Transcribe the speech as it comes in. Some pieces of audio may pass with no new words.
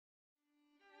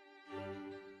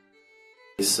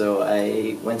So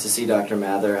I went to see Dr.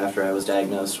 Mathur after I was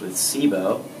diagnosed with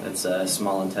SIBO. That's a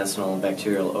small intestinal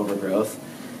bacterial overgrowth.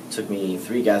 It took me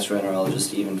 3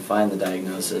 gastroenterologists to even find the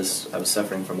diagnosis. I was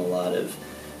suffering from a lot of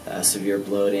severe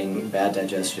bloating, bad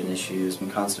digestion issues,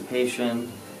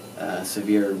 constipation,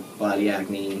 severe body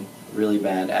acne, really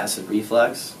bad acid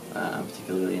reflux,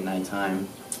 particularly at nighttime,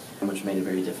 which made it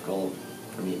very difficult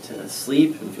for me to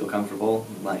sleep and feel comfortable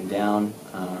lying down,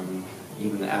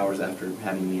 even hours after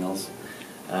having meals.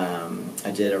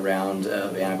 I did a round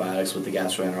of antibiotics with the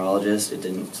gastroenterologist. It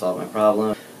didn't solve my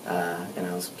problem, and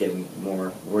I was getting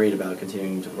more worried about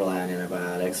continuing to rely on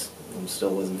antibiotics and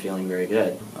still wasn't feeling very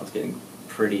good. I was getting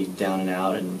pretty down and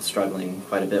out and struggling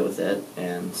quite a bit with it,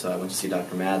 and so I went to see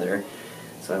Dr. Mathur.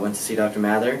 So I went to see Dr.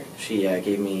 Mathur. She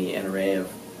gave me an array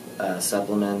of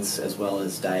supplements as well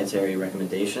as dietary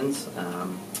recommendations,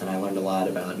 and I learned a lot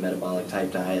about metabolic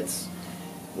type diets,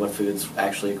 what foods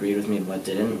actually agreed with me and what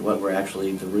didn't, what were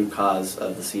actually the root cause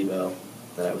of the SIBO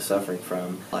that I was suffering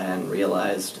from. I hadn't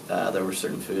realized there were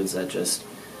certain foods that just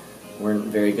weren't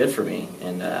very good for me,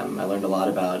 and I learned a lot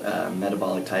about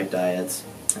metabolic type diets,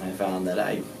 and I found that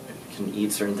I can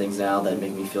eat certain things now that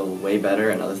make me feel way better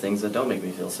and other things that don't make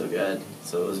me feel so good.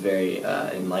 So it was very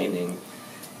enlightening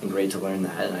and great to learn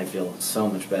that, and I feel so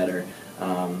much better.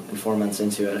 And 4 months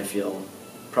into it, I feel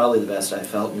probably the best I've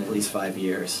felt in at least 5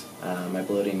 years. My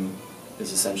bloating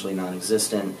is essentially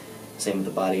non-existent. Same with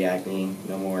the body acne,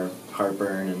 no more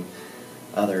heartburn and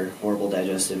other horrible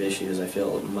digestive issues. I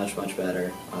feel much, much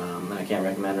better, and I can't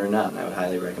recommend her enough. I would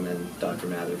highly recommend Dr.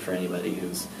 Mathur for anybody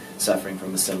who's suffering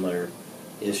from a similar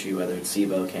issue, whether it's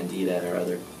SIBO, candida, or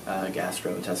other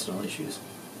gastrointestinal issues.